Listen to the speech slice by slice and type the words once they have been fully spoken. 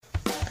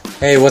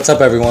Hey, what's up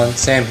everyone?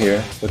 Sam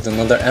here with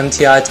another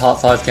MTI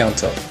Top 5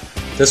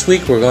 CountUP. This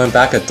week we're going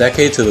back a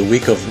decade to the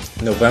week of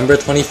November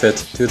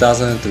 25th,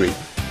 2003.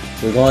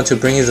 We're going to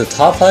bring you the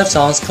top 5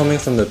 songs coming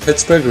from the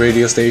Pittsburgh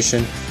radio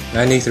station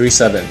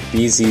 93.7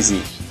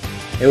 BZZ.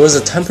 It was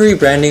a temporary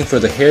branding for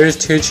the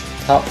Heritage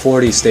Top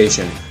 40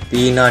 station,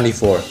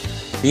 B94.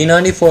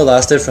 B94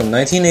 lasted from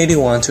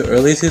 1981 to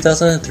early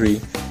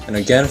 2003 and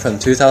again from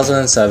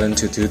 2007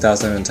 to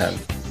 2010.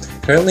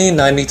 Currently,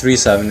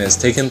 93.7 is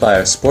taken by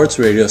a sports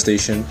radio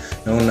station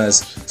known as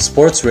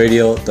Sports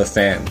Radio The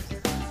Fan.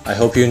 I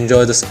hope you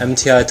enjoy this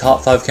MTI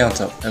Top 5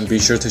 CountUp and be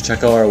sure to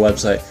check out our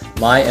website,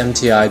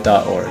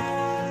 mymti.org.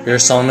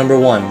 Here's song number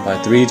 1 by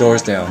 3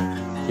 Doors Down,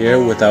 Here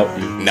Without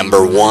You.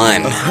 Number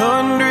 1.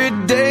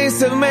 100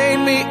 days have made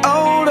me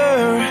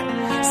older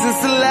since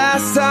the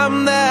last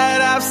time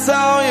that I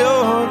saw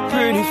your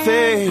pretty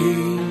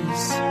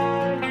face.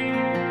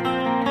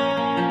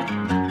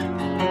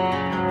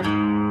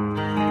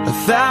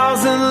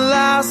 1,000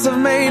 lives have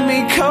made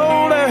me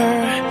colder,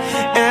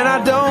 and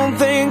I don't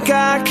think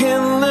I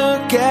can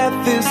look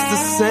at this the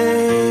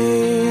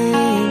same.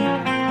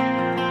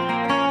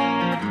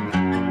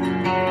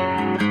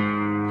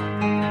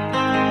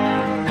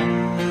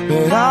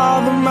 But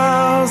all the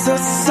miles that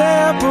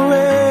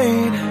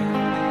separate,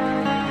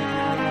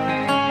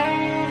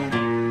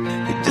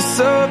 they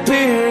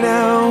disappear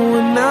now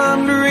when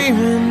I'm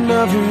dreaming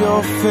of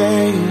your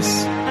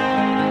face.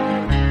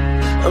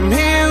 I'm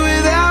here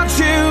without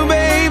you,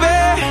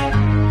 baby,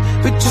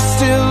 but you're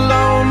still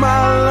on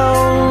my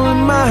lonely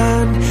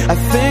mind. I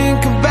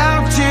think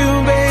about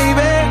you,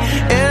 baby,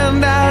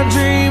 and I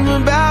dream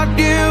about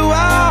you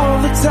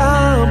all the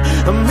time.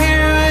 I'm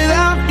here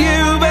without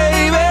you,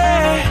 baby,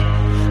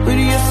 but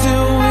you're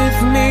still with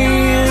me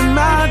in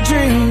my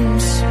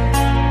dreams.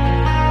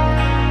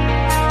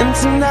 And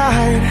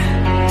tonight,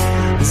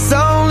 it's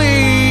only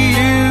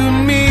you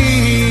and me.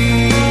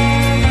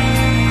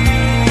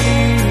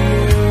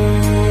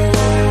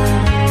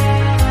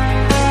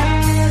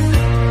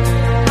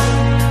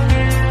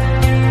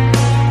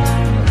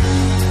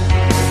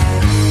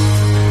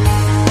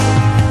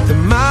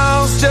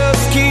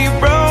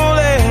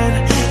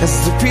 As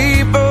the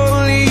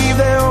people leave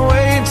their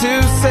way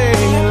to say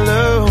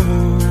hello,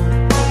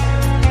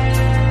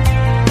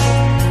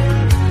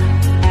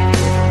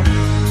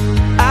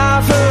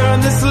 I've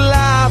heard this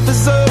life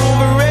is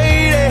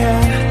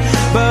overrated,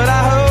 but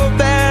I hope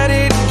that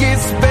it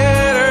gets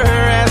better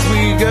as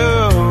we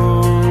go.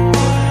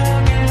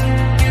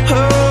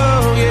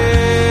 Oh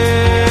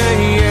yeah,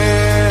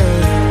 yeah.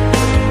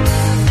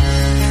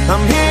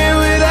 I'm here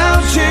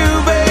without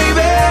you,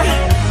 baby,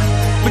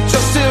 but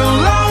you're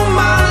still on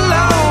my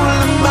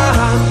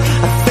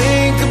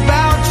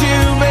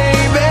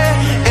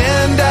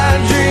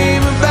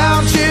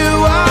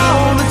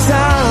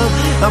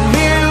I'm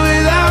here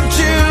without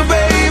you,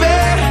 baby,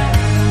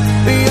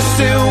 but you're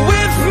still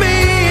with me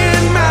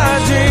in my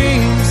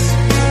dreams.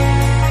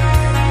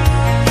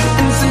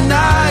 And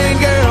tonight,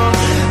 girl,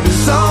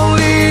 it's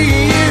only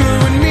you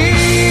and me.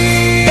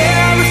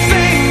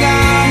 Everything I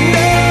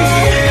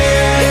know,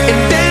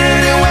 and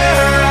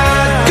anywhere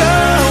I go,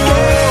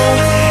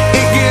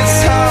 it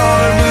gets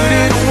hard, but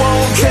it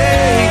won't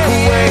take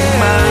away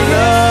my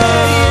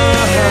love.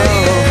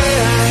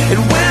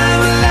 And when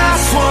the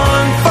last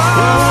one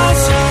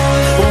falls,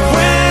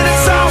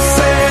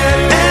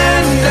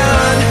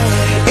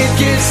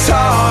 it's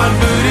hard,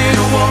 but it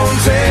won't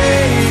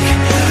take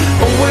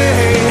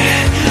away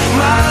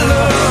my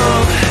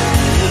love.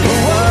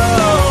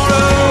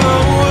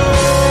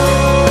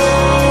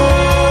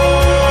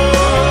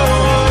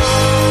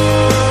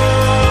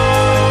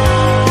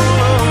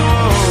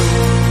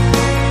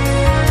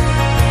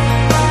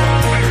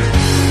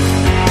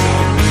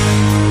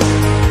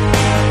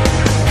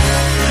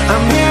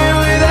 I'm here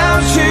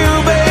without you,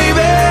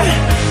 baby,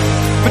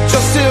 but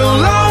you're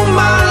still on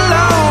my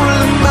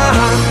lonely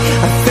mind.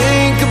 I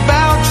think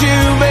about you,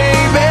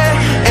 baby,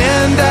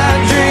 and I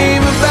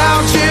dream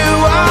about you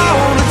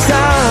all the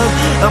time.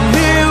 I'm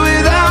here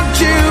without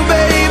you,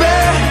 baby,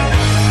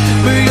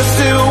 but you're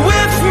still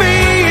with me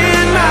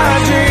in my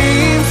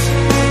dreams.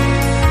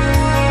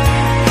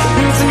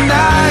 And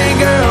tonight,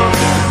 girl,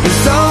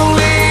 it's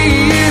only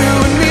you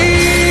and me.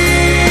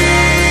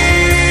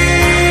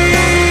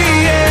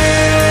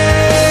 Yeah.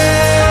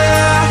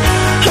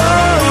 Oh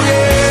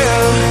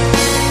yeah.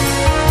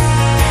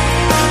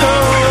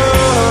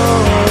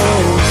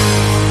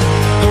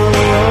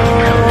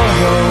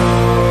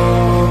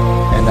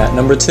 And at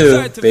number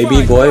 2,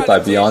 Baby Boy by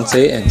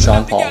Beyonce and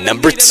Sean Paul.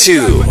 Number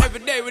 2.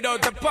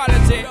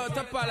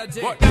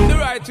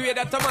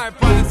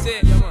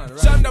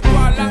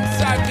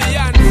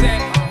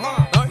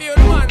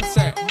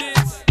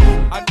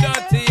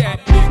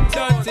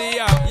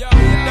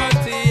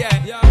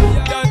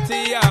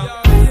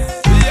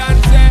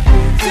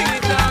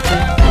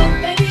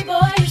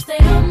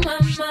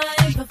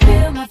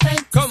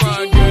 Come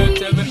on, girl,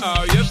 tell me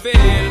how you feel.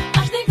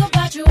 I think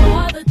about you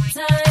all the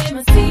time.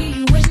 I see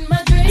you in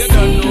my dreams. You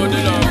don't know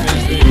the love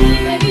is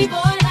real. Baby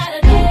boy, not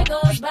a day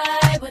goes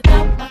by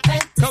without my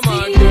fantasy. Come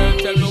on, girl,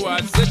 tell me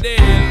what's the deal.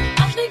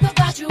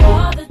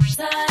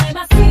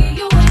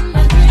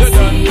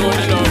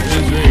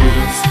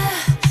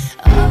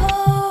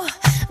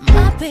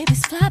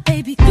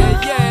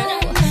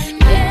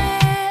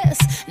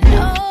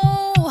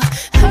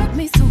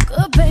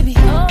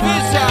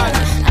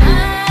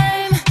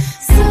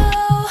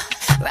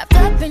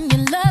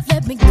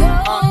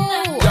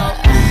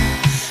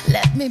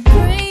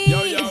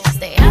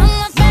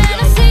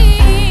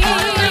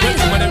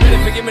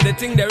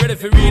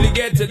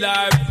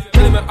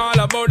 telling me all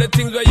about the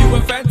things where you were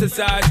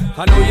fantasize.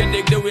 I know you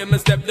dig the way me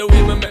step, the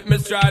way me make me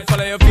stride.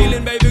 Follow your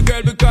feeling, baby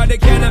girl, because they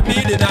cannot be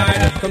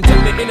denied. Come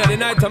tell me in the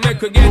night to make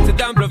her get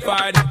it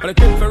amplified. But I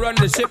keep for run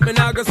the ship, me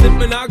nah go slip,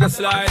 me nah go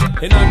slide.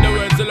 In other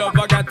words, the love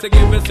I got to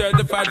give it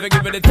certified. For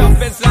give it the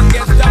toughest,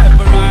 longest time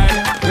for ride,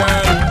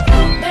 girl.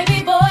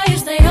 Baby boy, you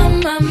stay on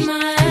my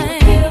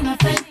mind. Feel my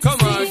fantasy. Come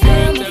on,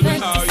 girl, tell me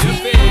how you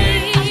feel.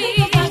 I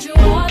think about you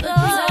all the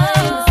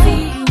time. I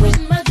see you in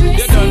my dreams.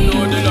 You don't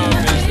know the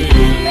love is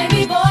real.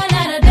 Baby boy,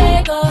 not a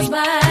day goes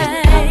by.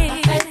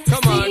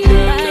 Come on,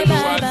 girl, tell me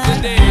what's the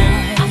deal.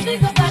 I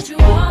think about you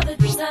all the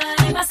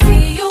time. I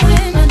see you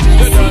in my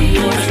dreams. You don't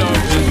know the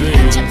love is real.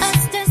 Picture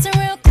us dancing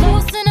real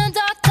close in a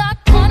dark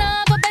corner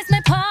of a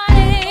basement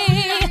party.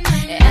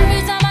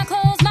 Every time I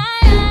close my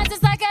eyes,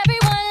 it's like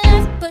everyone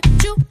left but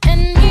you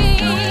and me.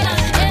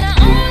 In our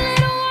own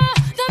little world,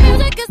 the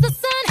music is the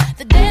sun.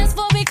 The dance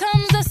floor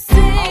becomes the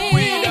sea. Are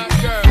we that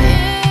girl?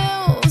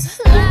 Feels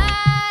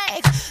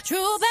like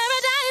true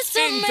paradise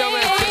to me.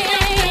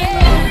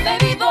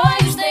 Baby boy,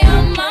 you stay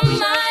on my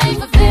mind,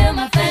 fulfill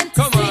my fantasy.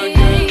 Come on,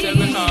 girl, tell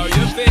me how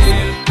you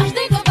feel. I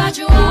think about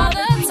you all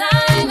the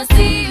time. I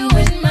see you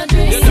in my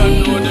dreams. You don't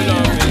know the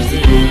love is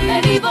real.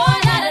 Baby boy,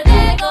 not a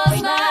day goes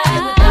by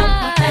without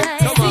my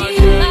fantasy. Come on,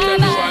 girl, tell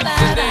me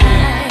what's the deal.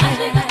 I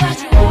think about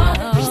you all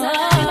the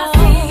time. I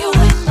see you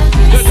in my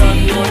You dreams. don't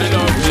know the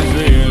love is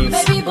real.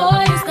 Baby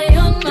boy, you stay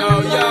on my Yo,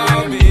 mind. yo,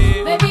 me.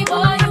 Baby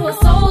boy, you are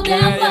so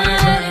damn Yeah, yeah,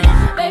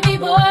 fine. Baby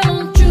boy,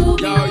 won't you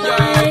be Yo, yo,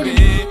 mine? me.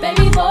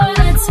 Baby boy,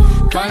 let's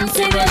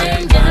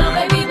continue down.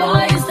 Baby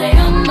boy, you stay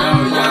on my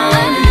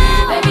mind.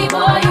 Baby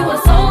boy, you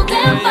are so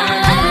damn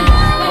fine.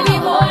 Baby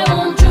boy,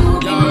 won't you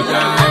be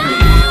mine?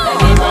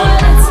 Baby boy,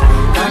 let's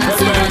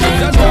continue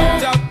Just down.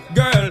 wrapped up,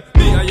 girl.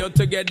 Me and you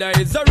together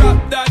is a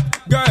rap that,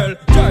 girl.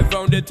 Drive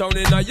round the town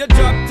in a your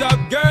drop top,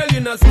 girl. You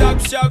know stop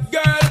shop,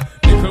 girl.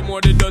 Little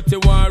more the dirty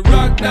one,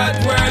 rock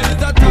that world.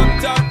 It's a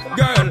top,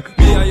 girl.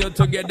 Me and you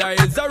together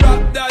is a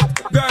rap that,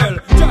 girl.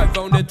 Drive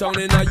round the town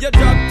in a your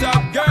drop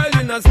top, girl.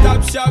 You know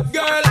stop shop,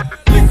 girl.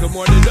 Little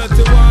more the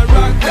dirty one,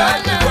 rock that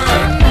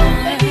world.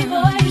 Baby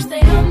boy, you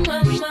stay on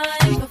my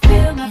mind,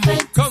 fulfill my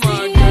fantasy. Come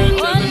on, girl,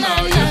 tell me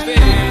how you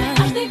feel.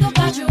 I think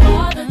about you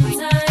all the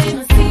time.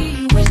 I see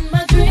you in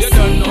my dreams. You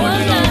don't know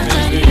the love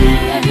is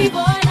real. Baby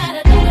boy, not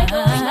a day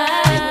goes by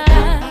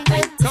without my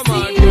fantasy. Come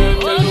on, girl,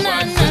 tell me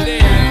what's the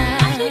deal.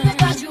 I think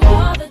about you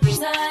all the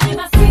time.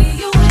 I see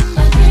you in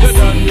my You dreams.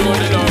 don't know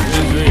the love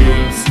is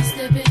real. She's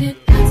stepping it,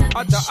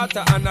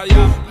 Atta,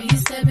 Anaya.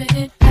 he's stepping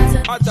it,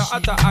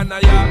 Atta,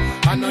 Anaya.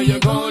 I know you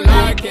gon'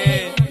 like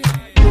it.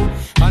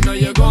 I know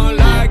you gon'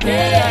 like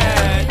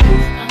it.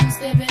 I'm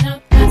stepping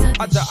up,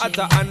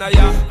 Atta,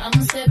 Anaya.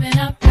 I'm stepping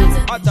up,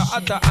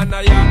 Atta,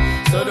 Anaya.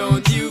 So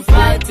don't you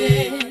fight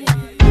it.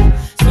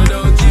 So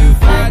don't you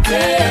fight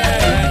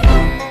it.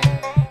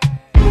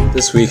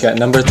 This week at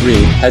number 3,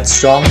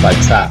 Headstrong by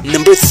Trap.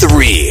 Number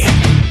 3.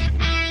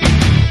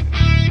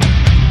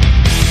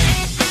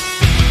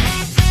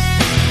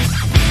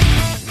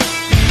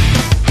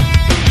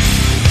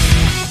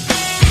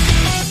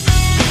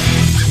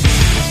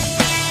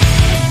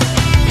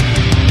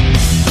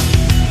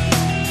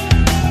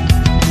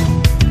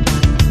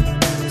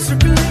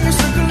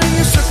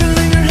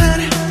 Circling your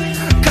head,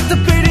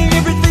 contemplating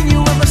everything you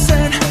ever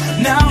said.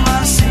 Now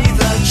I see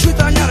the truth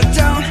I got it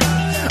down.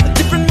 A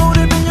different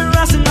motive in your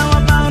eyes, and now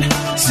I'm out.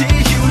 See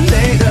you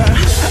later.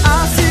 I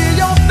see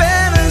your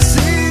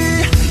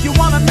fantasy. You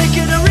wanna make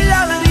it a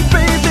reality,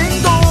 baby.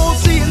 Go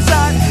see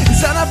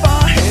inside of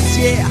our heads.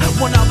 Yeah,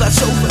 well now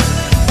that's over.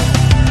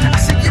 I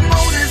see your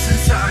motives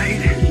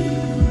inside.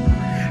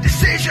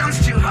 Decisions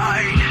to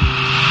hide.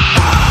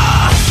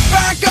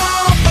 Back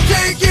off, I'll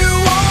take you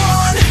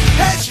on.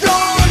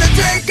 Headstrong to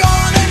take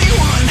on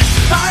anyone.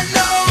 I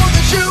know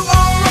that you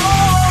are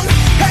wrong.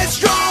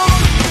 Headstrong,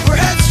 we're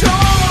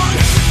headstrong.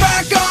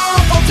 Back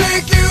off, I'll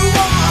take you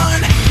on.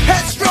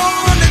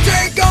 Headstrong to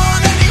take on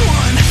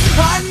anyone.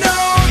 I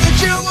know that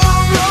you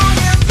are wrong,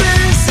 and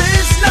this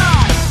is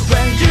not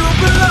where you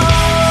belong.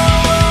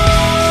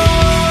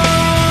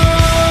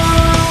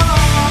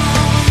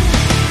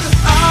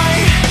 I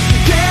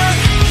can't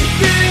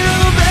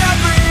give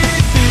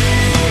everything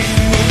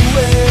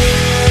away.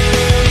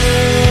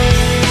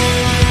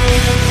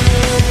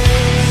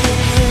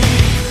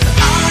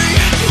 I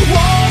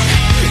won't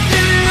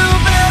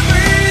give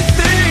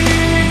everything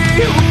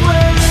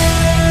away.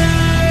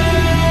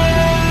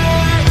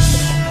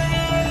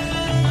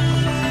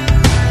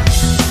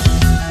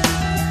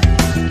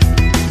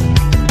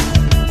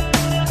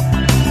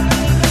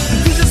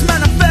 You just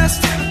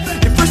manifest.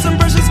 Your first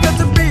impression's got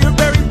to be your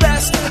very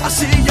best. I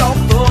see you're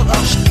full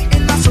of shit,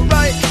 and that's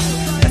alright.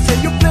 They say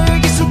you play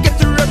games to get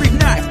through every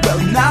night. Well,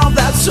 now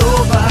that's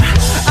over.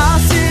 I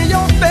see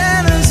your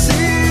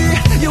fantasy.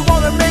 You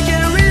wanna make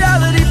it a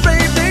reality,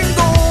 baby.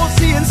 Go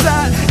see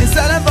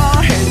inside of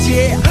our heads.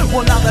 Yeah,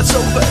 well now that's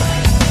over.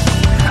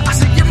 I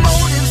see your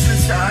motives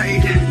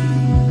inside.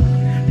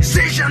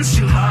 Decisions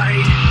to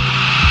hide.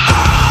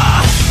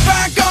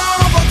 Back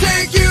off, I'll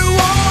take you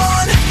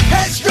on.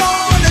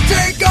 Headstrong to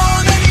take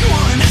on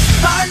anyone.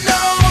 I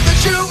know that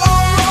you are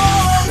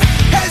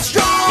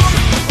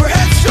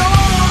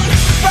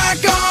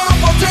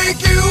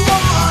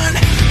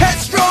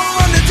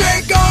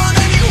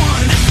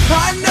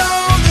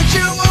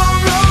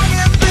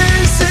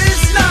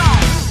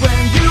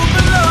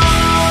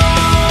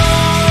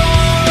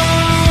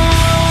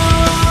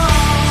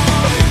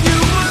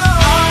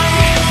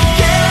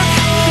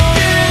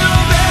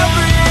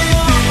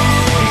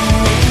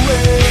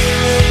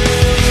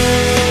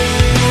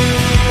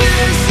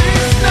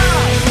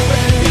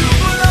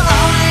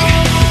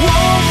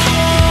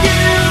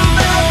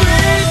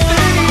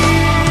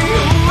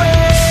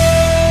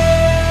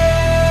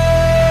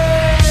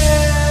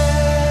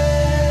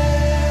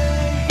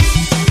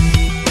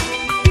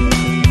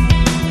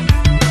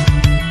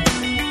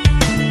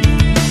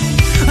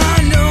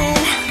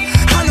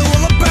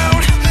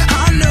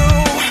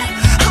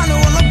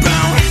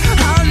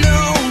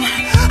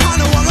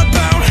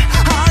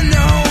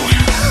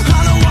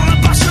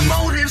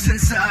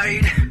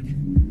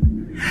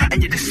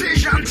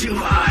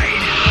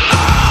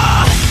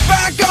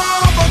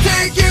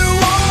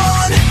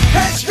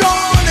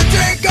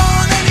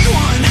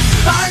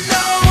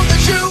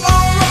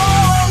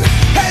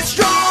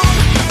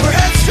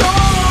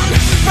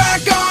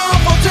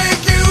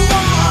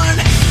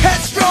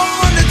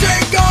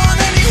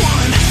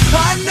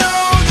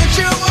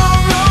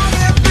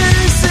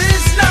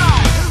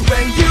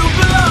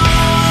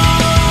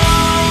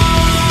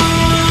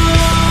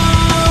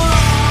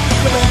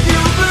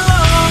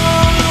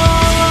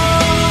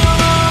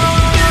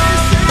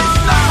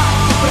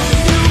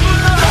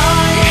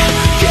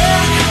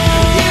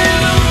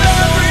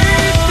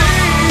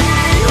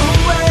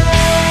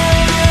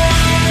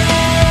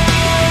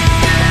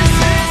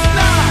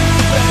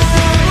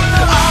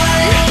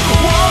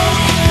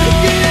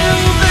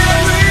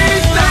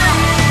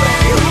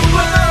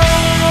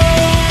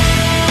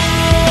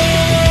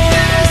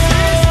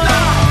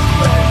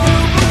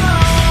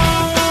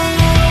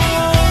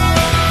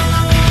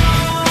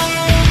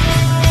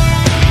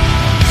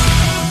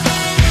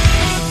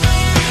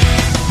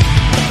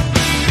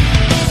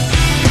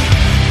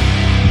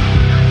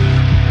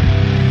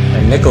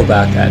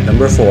Nickelback at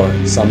number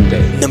 4,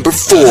 Someday. Number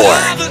 4.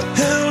 How the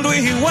hell do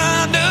we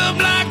wind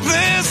up like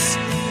this?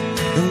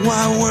 And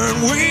why weren't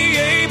we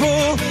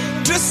able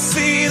to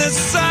see the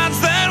signs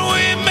that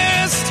we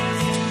missed?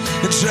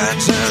 And try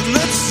to turn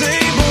the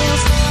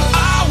tables.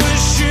 I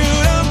wish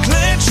you'd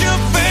unclench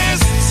your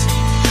fists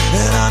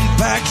and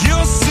unpack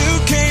your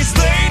suitcase.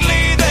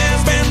 Lately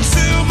there's been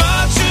too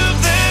much of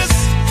this,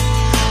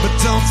 but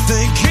don't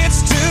think it's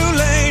too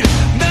late.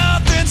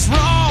 Nothing's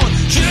wrong,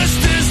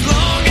 just as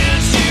long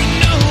as you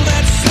know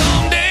that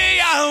someday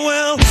I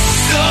will.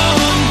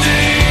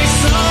 Someday,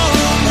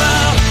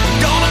 somehow,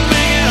 gonna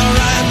make it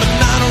alright, but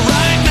not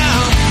right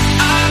now.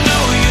 I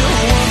know you're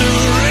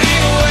wondering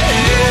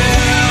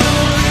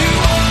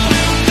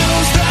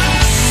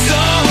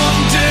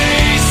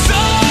someday,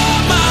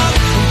 somehow,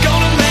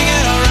 gonna make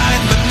it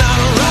alright, but not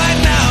right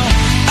now.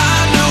 I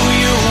know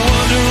you're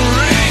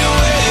wondering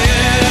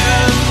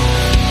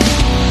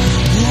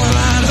well,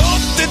 I'd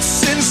hope that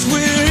since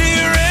we're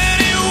here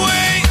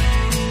anyway,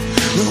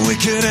 that we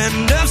could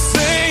end up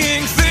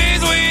saying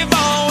things we've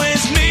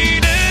always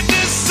needed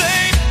to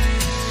say,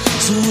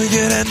 so we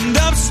could end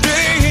up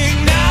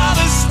staying. Now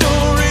the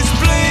story's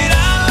played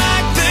out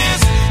like this,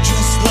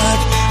 just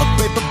like a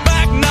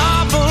paperback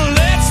novel.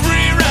 Let's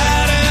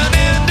rewrite an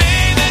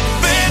ending that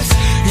fits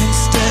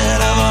instead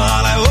of a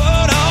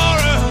Hollywood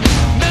horror.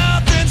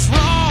 Nothing's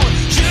wrong,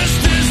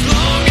 just as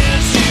long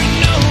as you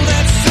know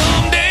that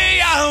someday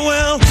I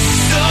will.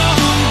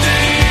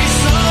 Someday,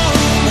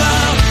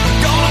 somehow,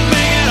 gonna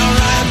make it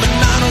alright, but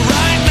not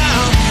right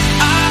now.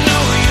 I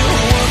know you're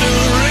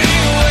wondering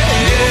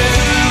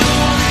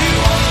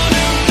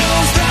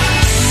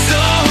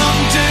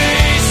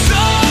someday,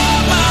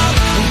 somehow,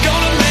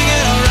 gonna make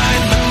it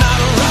alright, but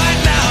not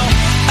right now.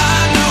 I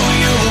know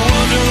you're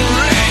wondering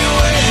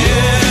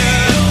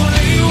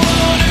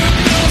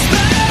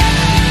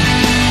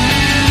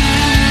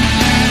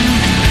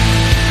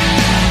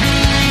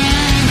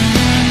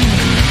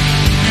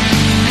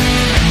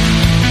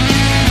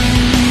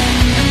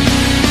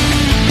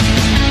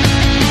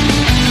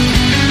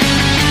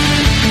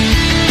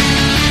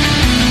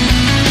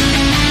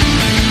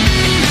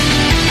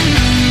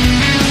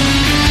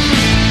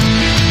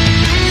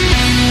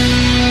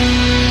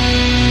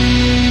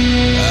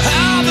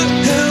how the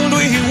hell do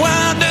we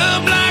wind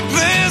up like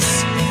this?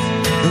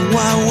 And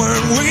why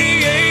weren't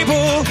we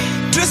able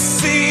to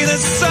see the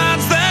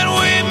signs that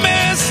we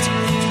missed?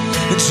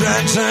 And try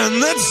to turn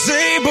the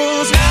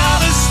tables. Now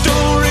the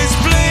story's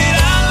played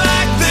out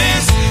like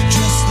this,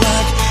 just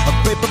like a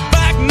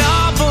paperback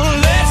novel.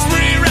 Let's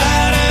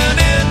rewrite an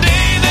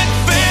ending that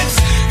fits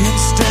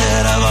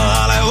instead of a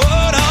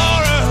Hollywood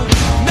horror.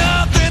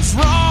 Nothing's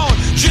wrong,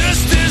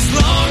 just as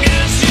long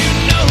as you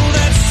know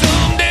that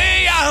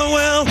someday I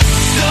will.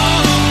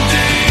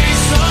 Someday,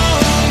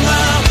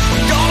 somehow,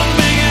 gonna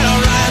make it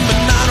alright, but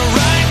not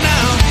right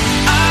now.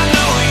 I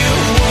know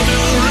you're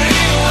wondering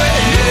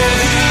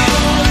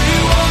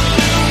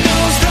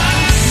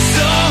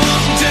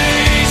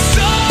someday,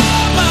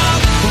 somehow,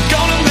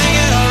 gonna make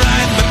it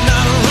alright, but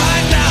not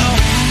right now.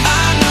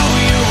 I know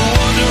you're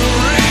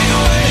wondering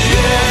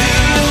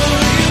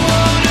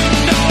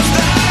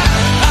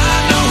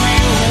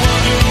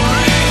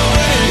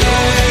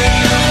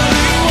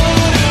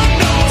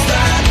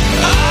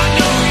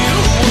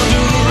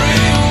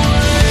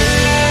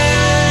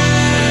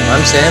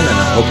I'm Sam, and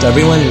I hope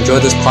everyone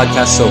enjoyed this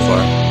podcast so far.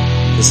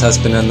 This has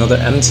been another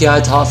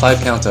MTI Top 5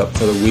 CountUP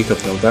for the week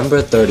of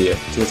November 30th,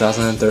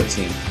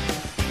 2013.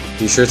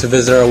 Be sure to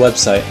visit our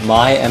website,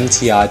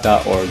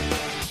 mymti.org.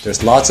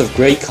 There's lots of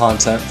great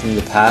content from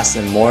the past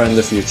and more in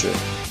the future.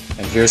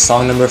 And here's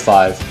song number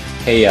 5,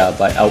 Hey Ya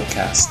by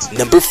Outkast.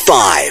 Number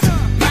 5.